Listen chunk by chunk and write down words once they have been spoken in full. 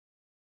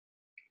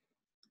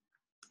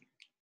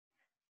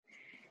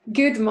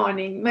Good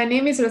morning. My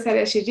name is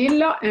Rosaria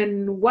Cirillo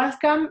and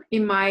welcome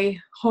in my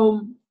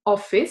home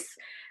office.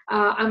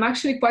 I'm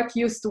actually quite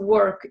used to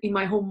work in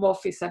my home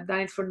office. I've done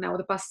it for now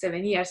the past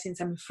 7 years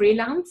since I'm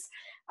freelance.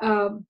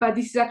 But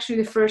this is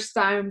actually the first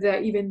time that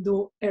I even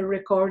do a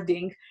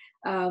recording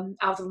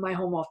out of my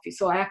home office.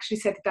 So I actually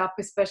set it up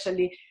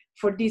especially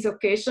for this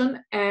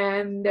occasion,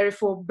 and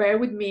therefore bear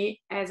with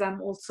me as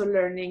I'm also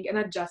learning and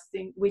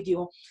adjusting with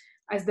you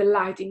as the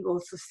lighting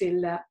also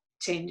still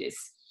changes.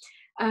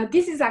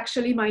 This is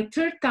actually my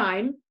third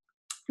time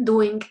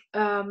doing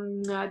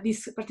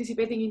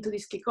participating into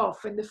this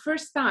kickoff, and the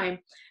first time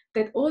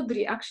that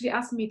Audrey actually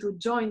asked me to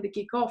join the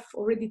kickoff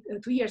already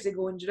 2 years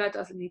ago in July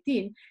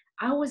 2018,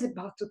 I was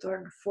about to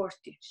turn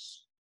 40.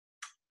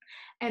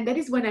 And that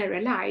is when I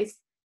realized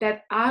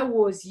that I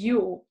was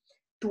you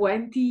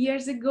 20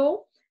 years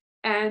ago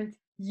and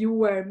you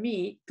were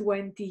me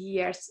 20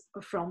 years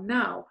from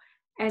now.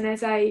 And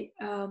as I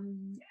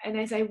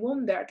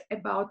wondered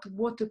about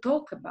what to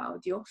talk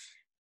about you,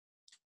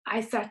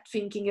 I started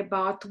thinking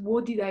about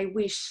what did I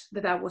wish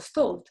that I was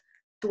told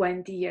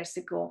 20 years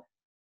ago.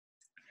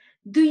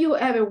 Do you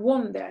ever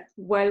wonder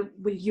where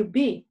will you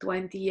be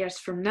 20 years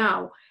from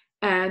now,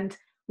 and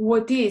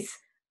what is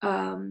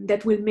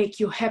that will make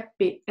you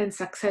happy and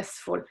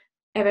successful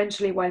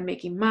eventually while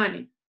making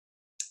money?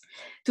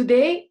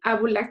 Today, I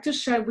would like to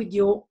share with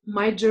you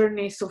my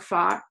journey so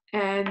far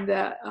and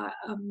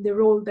the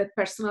role that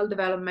personal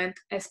development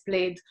has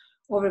played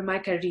over my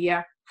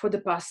career for the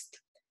past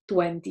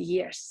 20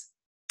 years.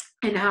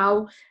 And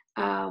how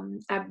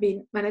I've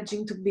been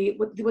managing to be,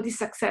 what is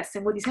success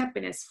and what is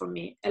happiness for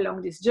me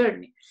along this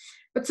journey.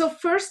 But so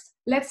first,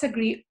 let's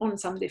agree on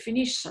some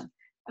definition.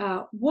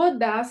 What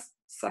does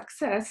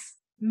success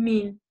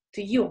mean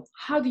to you?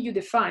 How do you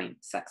define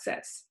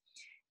success?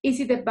 Is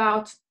it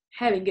about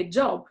having a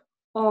job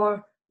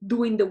or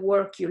doing the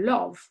work you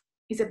love?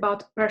 Is it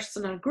about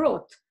personal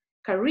growth,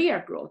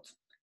 career growth,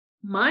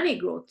 money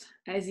growth,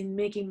 as in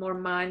making more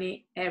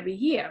money every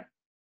year?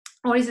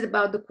 Or is it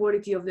about the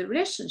quality of the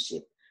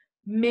relationship,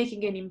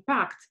 making an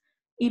impact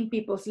in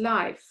people's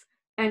life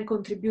and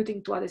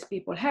contributing to other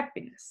people's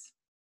happiness?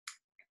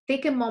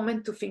 Take a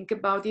moment to think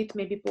about it,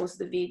 maybe pause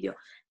the video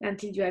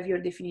until you have your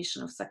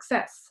definition of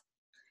success.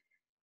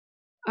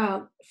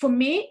 For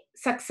me,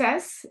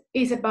 success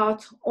is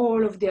about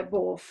all of the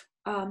above,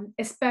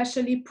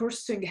 especially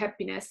pursuing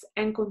happiness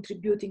and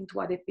contributing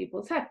to other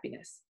people's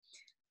happiness.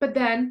 But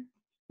then,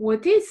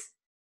 what is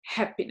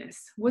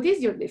happiness? What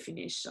is your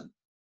definition?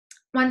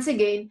 Once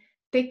again,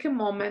 take a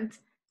moment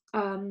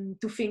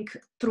to think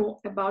through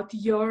about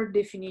your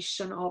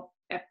definition of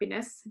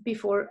happiness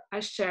before I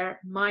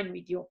share mine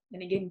with you.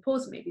 And again,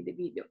 pause maybe the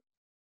video.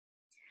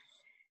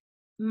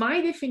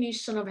 My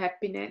definition of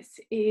happiness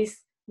is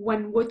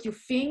when what you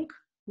think,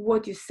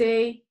 what you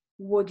say,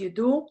 what you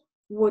do,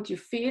 what you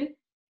feel,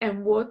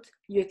 and what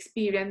you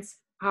experience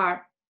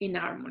are in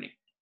harmony.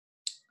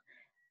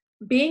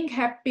 Being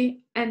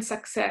happy and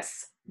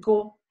success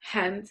go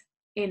hand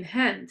in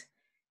hand.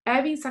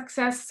 Having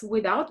success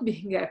without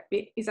being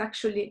happy is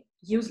actually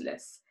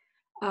useless.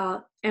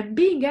 And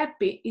being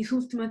happy is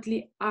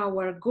ultimately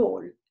our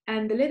goal.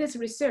 And the latest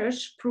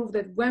research proves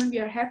that when we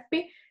are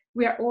happy,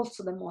 we are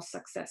also the most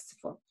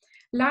successful.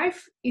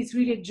 Life is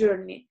really a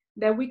journey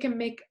that we can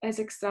make as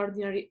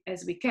extraordinary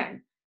as we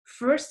can.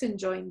 First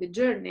enjoying the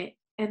journey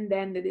and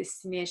then the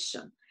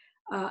destination.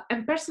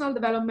 And personal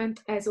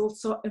development has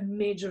also a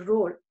major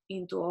role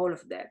into all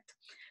of that.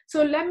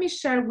 So let me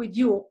share with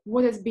you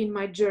what has been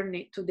my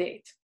journey to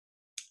date.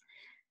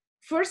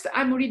 First,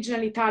 I'm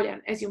originally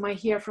Italian, as you might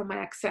hear from my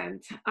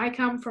accent. I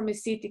come from a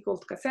city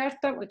called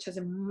Caserta, which has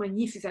a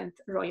magnificent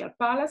royal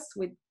palace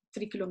with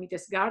 3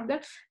 kilometers garden,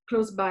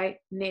 close by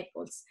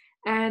Naples.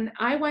 And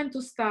I went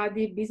to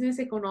study business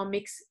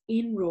economics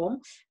in Rome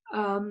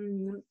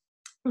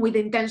with the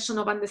intention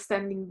of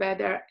understanding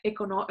better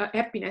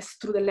happiness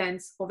through the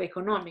lens of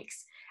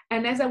economics.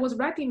 And as I was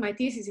writing my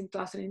thesis in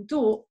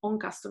 2002 on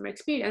customer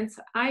experience,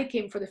 I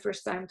came for the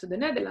first time to the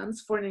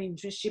Netherlands for an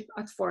internship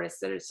at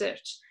Forrester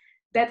Research.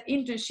 That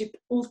internship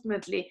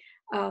ultimately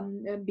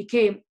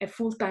became a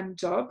full-time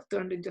job,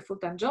 turned into a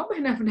full-time job,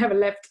 and I've never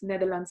left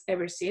Netherlands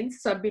ever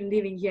since. So I've been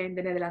living here in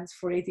the Netherlands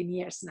for 18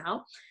 years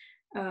now.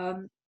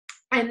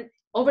 And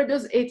over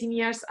those 18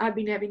 years, I've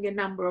been having a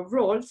number of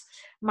roles.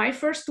 My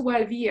first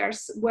 12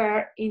 years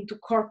were into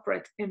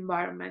corporate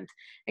environment.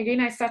 Again,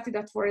 I started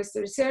at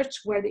Forrester Research,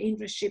 where the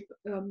internship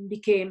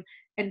became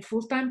a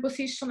full-time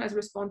position as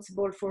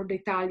responsible for the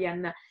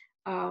Italian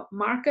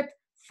market.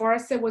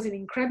 Forrester was an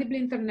incredibly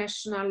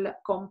international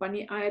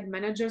company. I had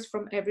managers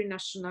from every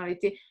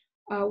nationality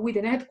with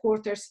an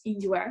headquarters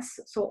in US,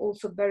 so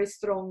also very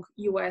strong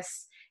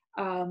US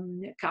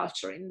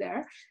culture in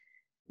there.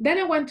 Then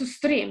I went to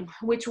Stream,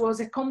 which was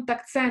a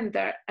contact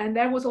center, and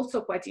that was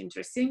also quite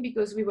interesting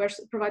because we were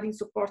providing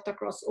support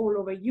across all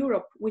over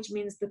Europe, which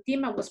means the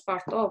team I was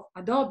part of,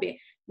 Adobe,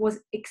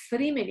 was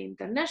extremely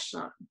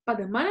international, but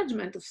the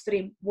management of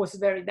Stream was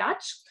very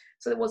Dutch,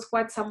 so there was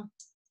quite some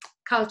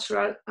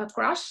cultural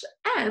crash,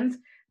 and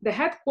the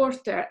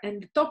headquarters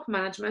and the top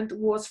management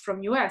was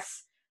from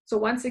US. So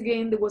once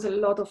again, there was a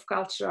lot of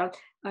cultural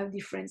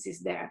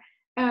differences there.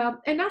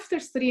 And after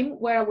Stream,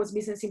 where I was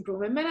business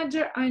improvement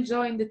manager, I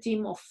joined the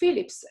team of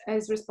Philips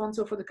as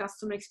responsible for the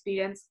customer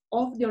experience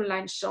of the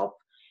online shop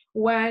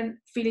when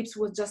Philips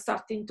was just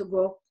starting to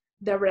go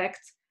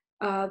direct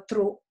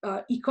through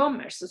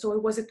e-commerce. So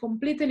it was a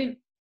completely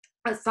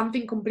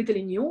something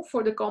completely new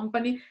for the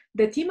company.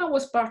 The team I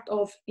was part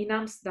of in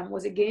Amsterdam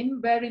was again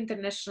very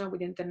international,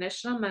 with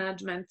international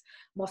management,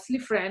 mostly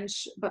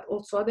French, but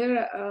also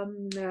other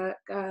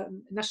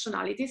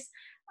nationalities.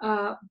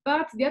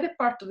 But the other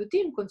part of the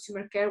team,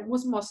 consumer care,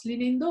 was mostly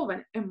in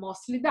Eindhoven and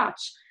mostly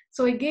Dutch.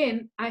 So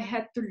again, I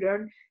had to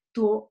learn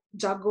to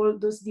juggle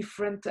those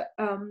different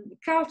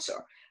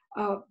culture.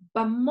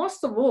 But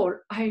most of all,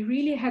 I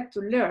really had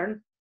to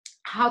learn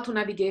how to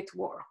navigate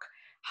work,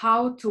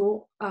 how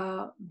to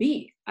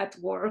be at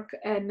work,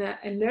 and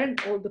learn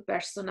all the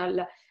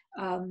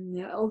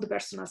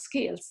personal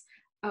skills,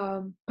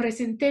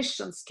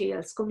 presentation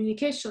skills,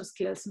 communication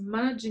skills,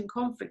 managing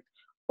conflict.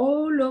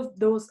 All of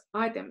those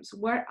items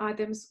were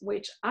items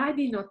which I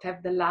did not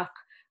have the luck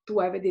to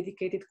have a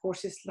dedicated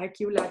courses like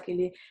you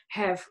luckily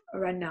have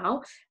right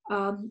now.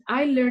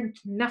 I learned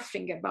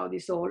nothing about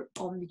this all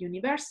on the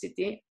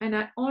university, and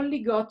I only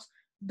got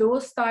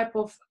those type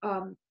of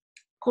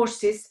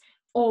courses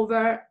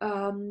over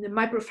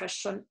my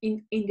profession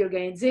in the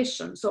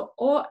organization. So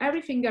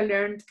everything I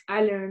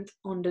learned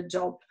on the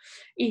job.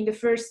 In the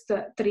first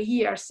 3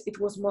 years, it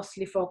was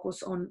mostly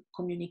focused on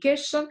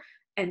communication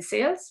and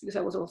sales, because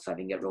I was also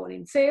having a role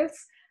in sales.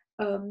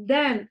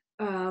 Then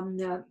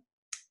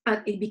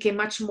it became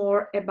much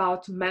more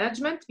about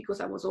management,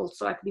 because I was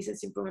also like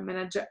business improvement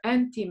manager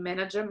and team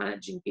manager,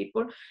 managing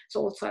people.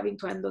 So also having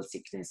to handle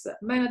sickness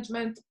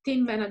management,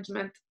 team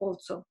management,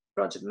 also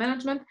project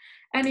management.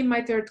 And in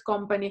my third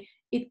company,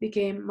 it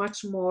became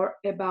much more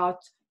about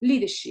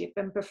leadership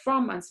and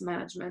performance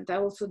management. I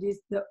also did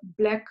the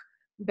black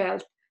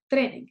belt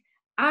training.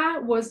 I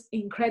was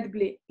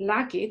incredibly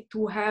lucky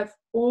to have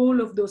all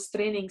of those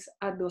trainings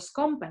at those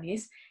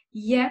companies,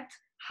 yet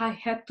I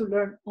had to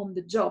learn on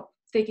the job,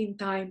 taking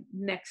time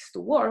next to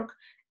work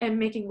and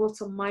making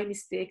also my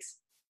mistakes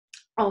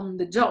on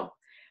the job.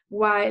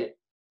 While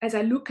as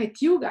I look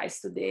at you guys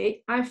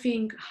today, I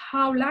think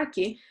how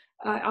lucky,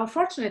 how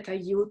fortunate are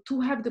you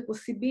to have the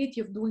possibility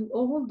of doing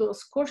all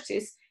those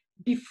courses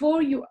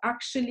before you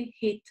actually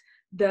hit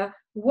the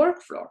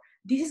work floor.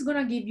 This is going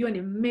to give you an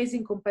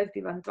amazing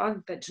competitive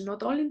advantage,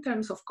 not only in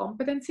terms of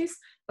competencies,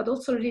 but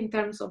also in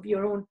terms of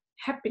your own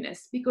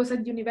happiness, because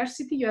at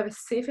university you have a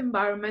safe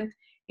environment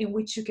in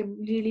which you can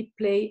really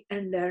play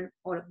and learn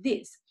all of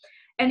this.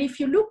 And if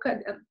you look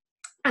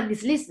at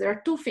this list, there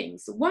are two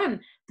things. One,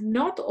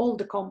 not all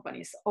the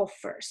companies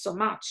offer so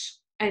much,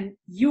 and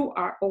you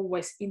are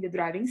always in the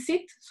driving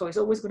seat, so it's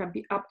always going to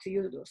be up to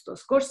you to do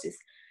those courses.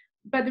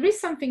 But there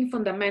is something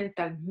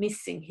fundamental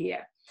missing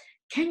here.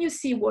 Can you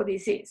see what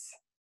this is?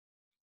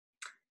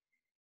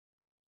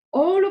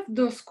 All of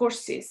those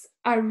courses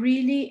are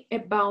really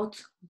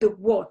about the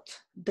what,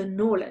 the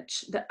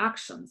knowledge, the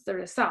actions, the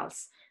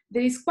results.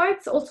 There is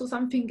quite also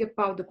something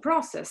about the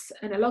process,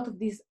 and a lot of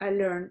this I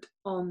learned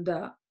on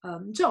the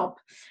job,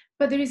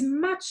 but there is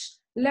much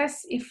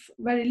less, if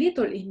very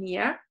little in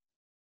here,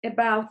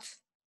 about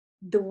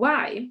the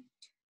why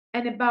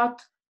and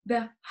about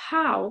the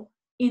how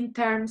in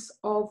terms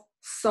of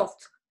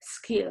soft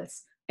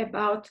skills,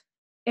 about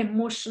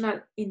emotional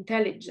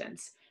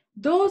intelligence.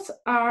 Those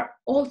are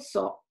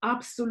also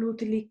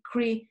absolutely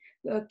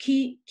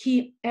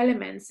key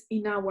elements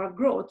in our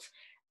growth.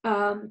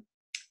 And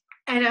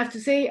I have to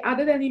say,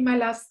 other than in my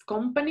last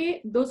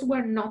company, those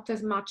were not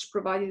as much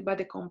provided by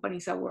the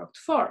companies I worked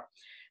for.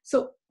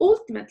 So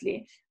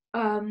ultimately,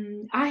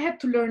 I had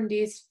to learn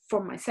this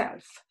for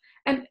myself.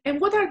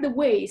 And what are the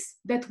ways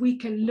that we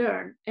can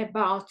learn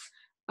about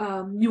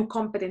new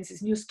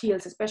competencies, new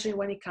skills, especially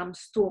when it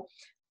comes to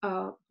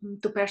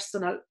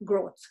personal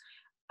growth?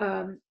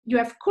 You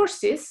have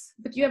courses,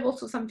 but you have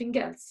also something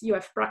else. You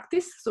have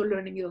practice, so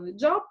learning it on the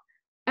job,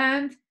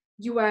 and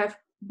you have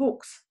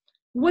books.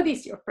 What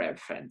is your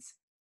preference?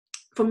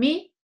 For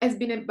me, it's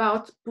been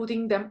about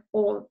putting them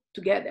all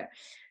together.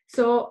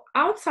 So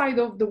outside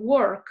of the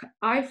work,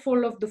 I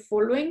follow the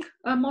following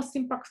most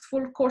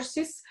impactful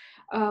courses.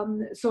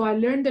 So I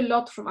learned a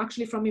lot from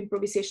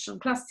improvisation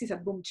classes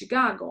at Boom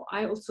Chicago.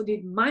 I also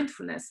did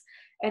mindfulness.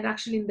 And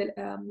actually,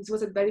 this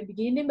was at the very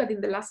beginning, but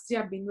in the last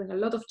year, I've been doing a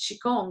lot of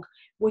Qigong,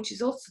 which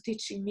is also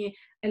teaching me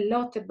a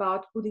lot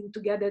about putting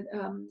together,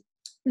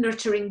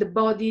 nurturing the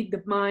body,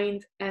 the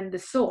mind, and the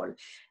soul.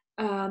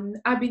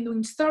 I've been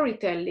doing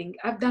storytelling.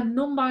 I've done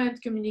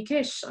nonviolent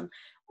communication,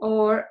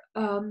 or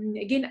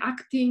again,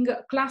 acting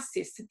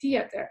classes,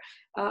 theater.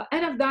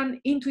 And I've done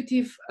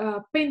intuitive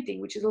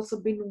painting, which has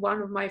also been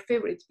one of my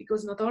favorites,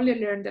 because not only I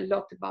learned a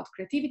lot about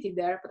creativity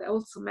there, but I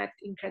also met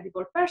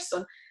incredible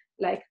person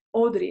like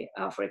Audrey,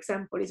 for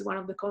example, is one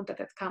of the contacts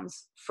that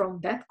comes from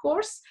that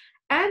course.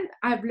 And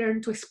I've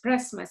learned to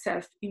express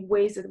myself in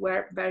ways that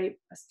were very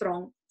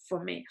strong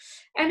for me.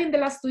 And in the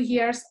last 2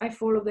 years, I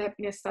followed the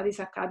Happiness Studies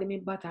Academy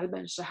by Tal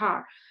Ben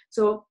Shahar.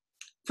 So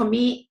for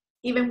me,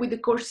 even with the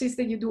courses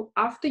that you do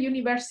after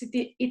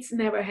university, it's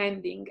never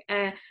ending.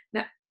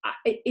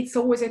 It's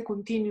always a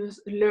continuous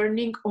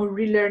learning or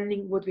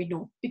relearning what we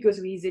know, because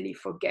we easily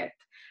forget.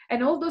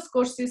 And all those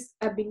courses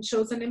have been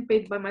chosen and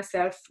paid by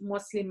myself,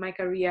 mostly in my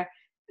career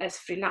as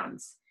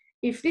freelance.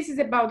 If this is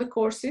about the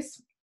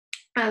courses,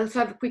 I also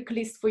have a quick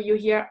list for you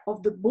here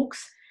of the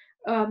books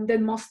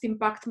that most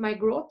impact my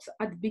growth.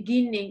 At the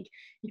beginning,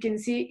 you can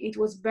see it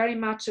was very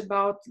much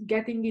about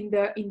getting in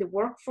the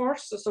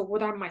workforce. So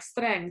what are my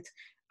strengths?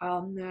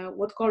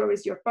 What color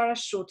is your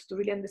parachute, to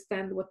really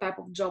understand what type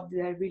of job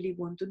that I really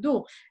want to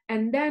do.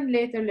 And then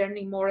later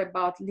learning more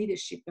about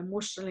leadership,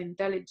 emotional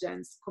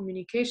intelligence,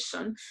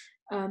 communication,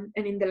 and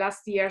in the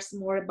last years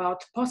more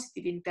about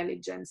positive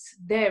intelligence,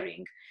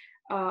 daring,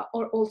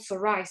 or also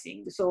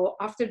rising. So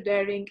after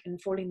daring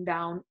and falling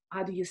down,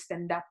 how do you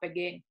stand up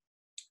again?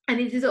 And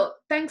it is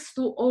thanks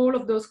to all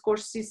of those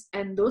courses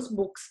and those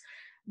books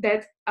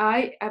that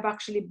I have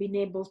actually been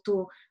able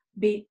to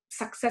be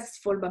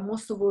successful, but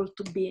most of all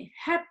to be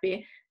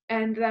happy.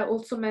 And I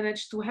also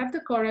managed to have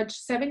the courage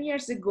 7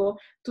 years ago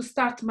to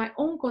start my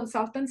own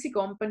consultancy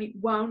company,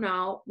 Wow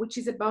Now, which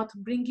is about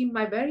bringing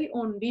my very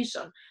own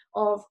vision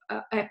of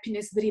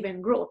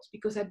happiness-driven growth,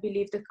 because I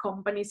believe that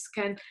companies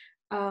can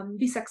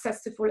be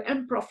successful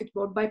and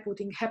profitable by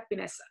putting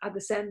happiness at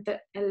the center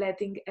and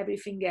letting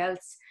everything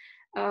else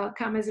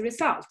come as a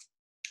result.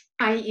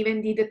 I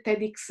even did a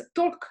TEDx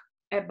talk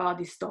about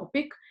this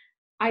topic.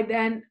 I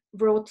then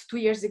wrote 2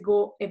 years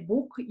ago a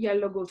book,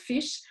 Yellow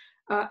Goldfish,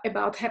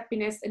 about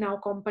happiness and how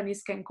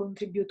companies can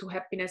contribute to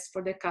happiness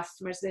for their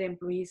customers, their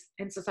employees,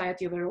 and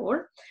society overall.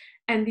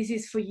 And this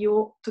is for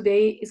you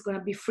today. It's going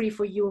to be free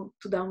for you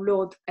to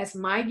download as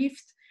my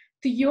gift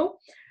to you.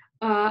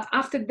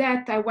 After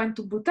that, I went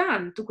to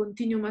Bhutan to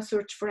continue my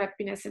search for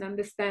happiness and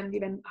understand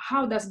even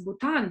how does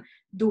Bhutan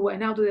do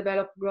and how to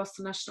develop gross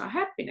national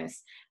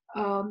happiness.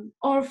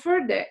 Or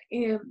further,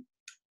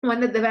 when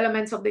the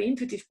developments of the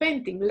intuitive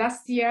painting.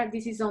 Last year,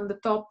 this is on the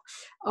top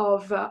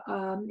of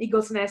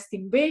Eagle's Nest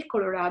in Vail,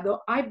 Colorado.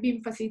 I've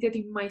been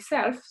facilitating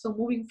myself, so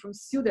moving from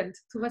student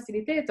to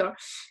facilitator,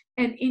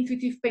 and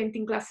intuitive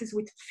painting classes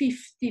with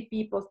 50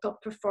 people,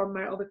 top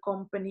performer of a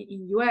company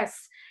in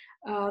US.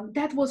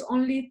 That was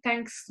only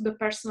thanks to the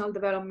personal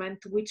development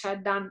which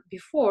I'd done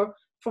before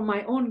for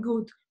my own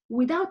good,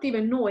 without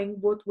even knowing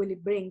what will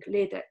it bring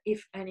later,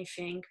 if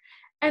anything.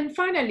 And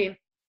finally,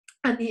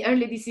 at the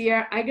early this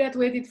year, I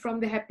graduated from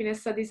the Happiness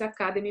Studies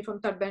Academy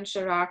from Tal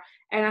Ben-Shahar,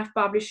 and I've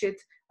published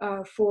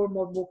 4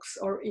 more books,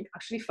 or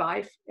actually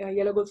 5,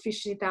 Yellow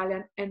Goldfish in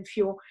Italian, and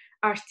few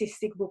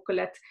artistic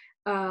booklets,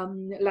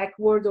 like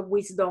Word of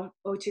Wisdom,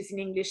 which is in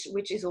English,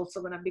 which is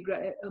also going to be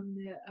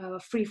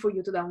free for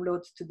you to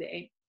download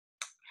today.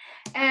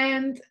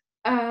 And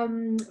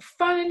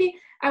finally,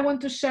 I want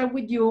to share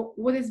with you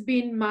what has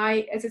been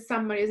my, as a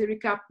summary, as a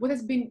recap, what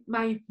has been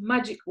my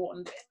magic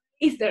wand.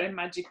 Is there a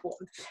magic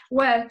wand?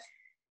 Well,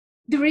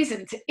 there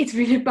isn't. It's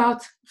really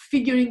about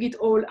figuring it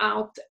all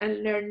out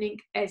and learning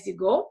as you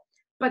go.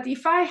 But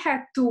if I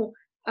had to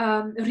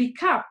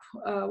recap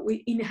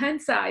in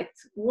hindsight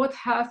what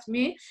helped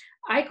me,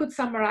 I could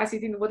summarize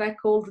it in what I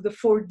called the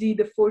 4D,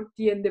 the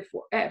 4T, and the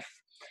 4F.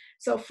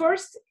 So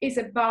first is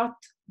about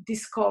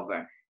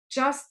discover.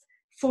 Just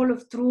follow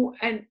through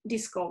and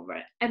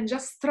discover, and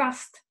just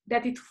trust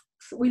that it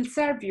will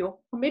serve you,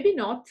 or maybe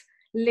not,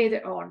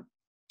 later on.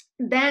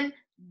 Then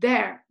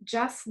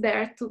just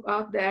dare to go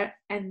out there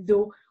and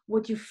do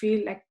what you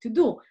feel like to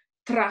do,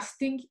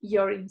 trusting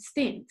your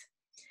instinct.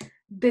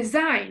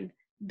 Design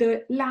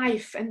the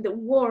life and the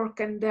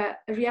work and the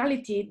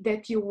reality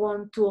that you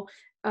want to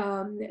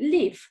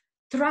live,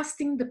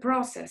 trusting the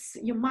process.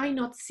 You might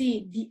not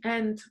see the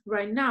end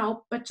right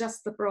now, but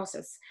just the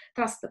process.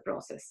 Trust the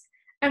process.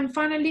 And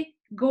finally,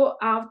 go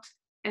out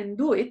and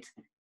do it,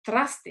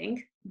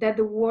 trusting that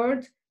the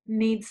world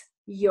needs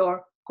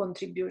your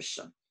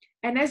contribution.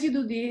 And as you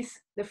do this,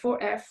 the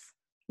 4F,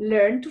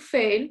 learn to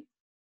fail,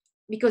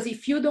 because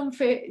if you don't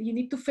fail, you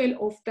need to fail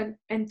often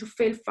and to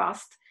fail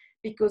fast,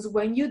 because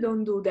when you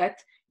don't do that,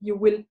 you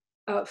will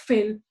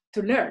fail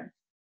to learn.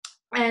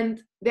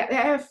 And the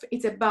F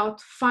is about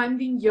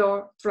finding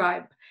your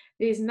tribe.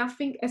 There is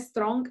nothing as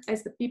strong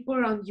as the people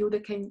around you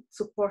that can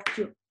support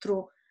you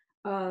through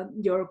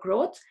your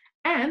growth,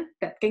 and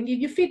that can give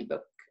you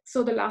feedback.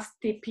 So the last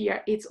tip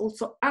here is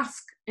also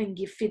ask and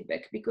give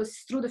feedback, because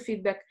it's through the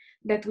feedback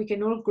that we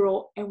can all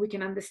grow and we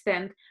can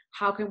understand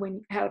how can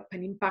we help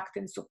and impact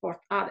and support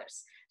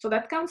others. So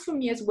that counts for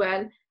me as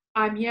well.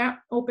 I'm here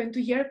open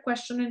to hear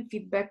question and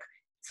feedback.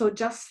 So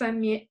just send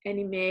me an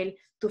email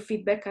to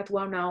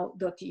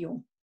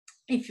feedback@wownow.eu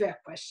if you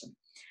have questions.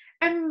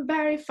 And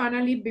very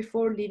finally,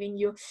 before leaving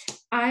you,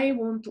 I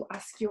want to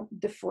ask you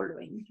the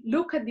following.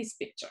 Look at this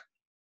picture.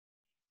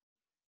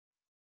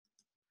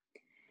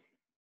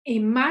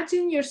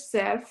 Imagine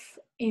yourself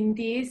in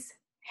this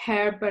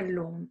air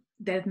balloon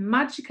that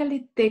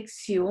magically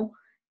takes you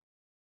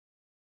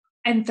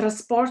and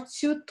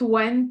transports you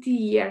 20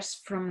 years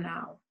from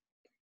now.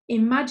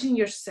 Imagine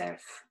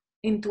yourself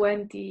in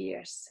 20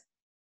 years.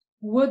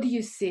 What do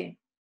you see?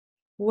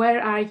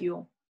 Where are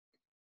you?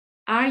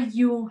 Are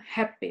you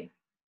happy?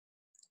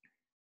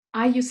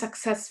 Are you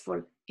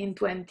successful in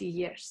 20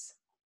 years?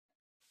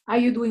 Are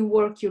you doing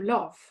work you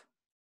love?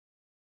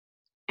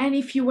 And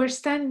if you were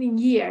standing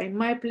here in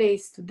my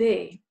place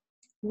today,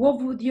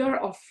 what would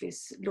your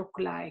office look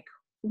like?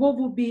 What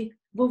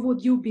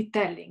would you be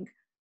telling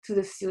to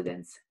the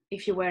students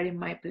if you were in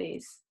my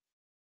place?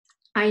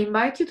 I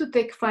invite you to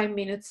take 5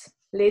 minutes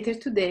later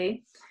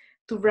today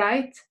to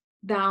write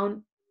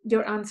down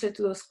your answer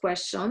to those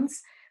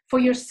questions for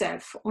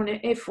yourself on an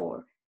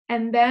A4,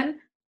 and then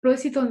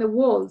place it on the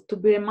wall to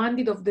be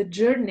reminded of the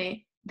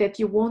journey that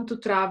you want to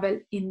travel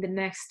in the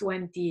next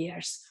 20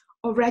 years.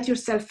 Or write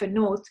yourself a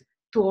note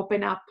to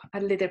open up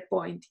at a later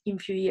point in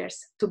few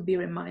years to be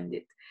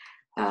reminded.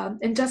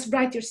 And just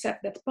write yourself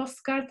that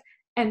postcard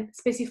and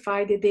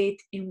specify the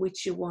date in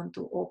which you want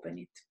to open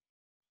it.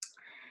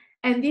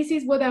 And this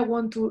is what I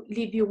want to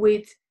leave you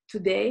with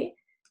today.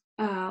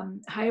 I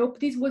hope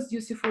this was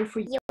useful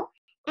for you.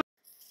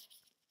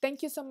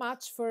 Thank you so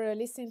much for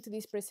listening to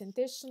this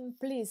presentation.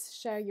 Please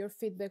share your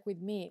feedback with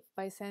me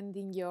by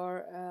sending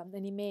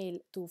an email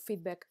to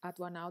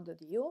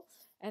feedback@onenow.eu.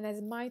 And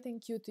as my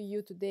thank you to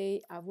you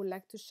today, I would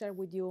like to share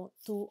with you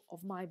 2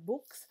 of my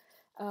books,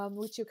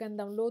 which you can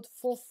download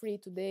for free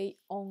today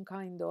on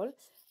Kindle.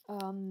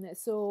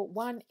 So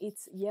one,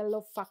 it's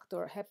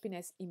Yellowfactor,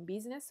 Happiness in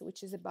Business,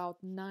 which is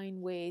about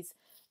 9 ways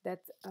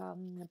that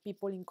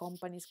people in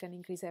companies can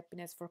increase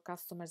happiness for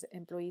customers,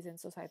 employees, and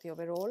society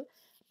overall.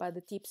 But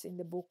the tips in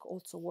the book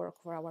also work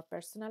for our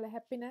personal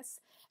happiness.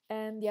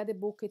 And the other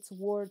book, it's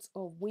Words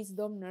of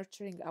Wisdom,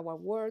 Nurturing Our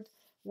World,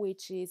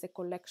 which is a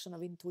collection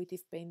of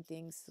intuitive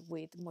paintings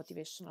with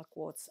motivational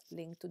quotes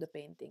linked to the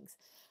paintings.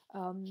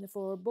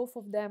 For both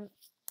of them,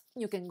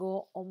 you can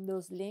go on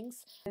those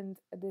links, and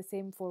the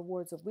same for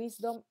Words of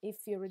Wisdom.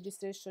 If your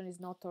registration is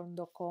not on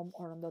 .com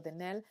or on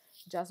 .nl,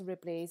 just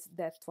replace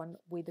that one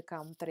with the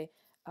country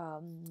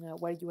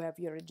where you have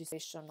your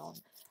registration on.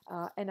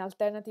 And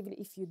alternatively,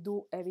 if you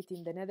do have it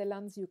in the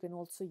Netherlands, you can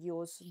also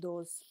use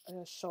those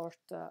short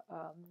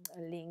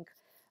link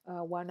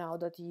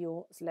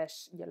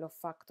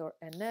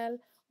onenow.eu/yellowfactornl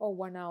or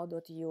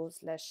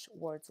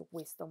onenow.eu/words of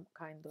wisdom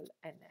Kindle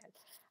NL.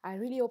 I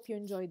really hope you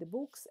enjoy the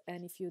books,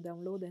 and if you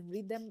download and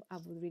read them, I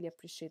would really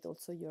appreciate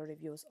also your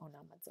reviews on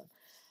Amazon.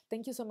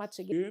 Thank you so much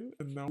again.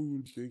 And now we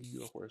will take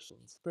your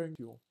questions. Thank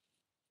you.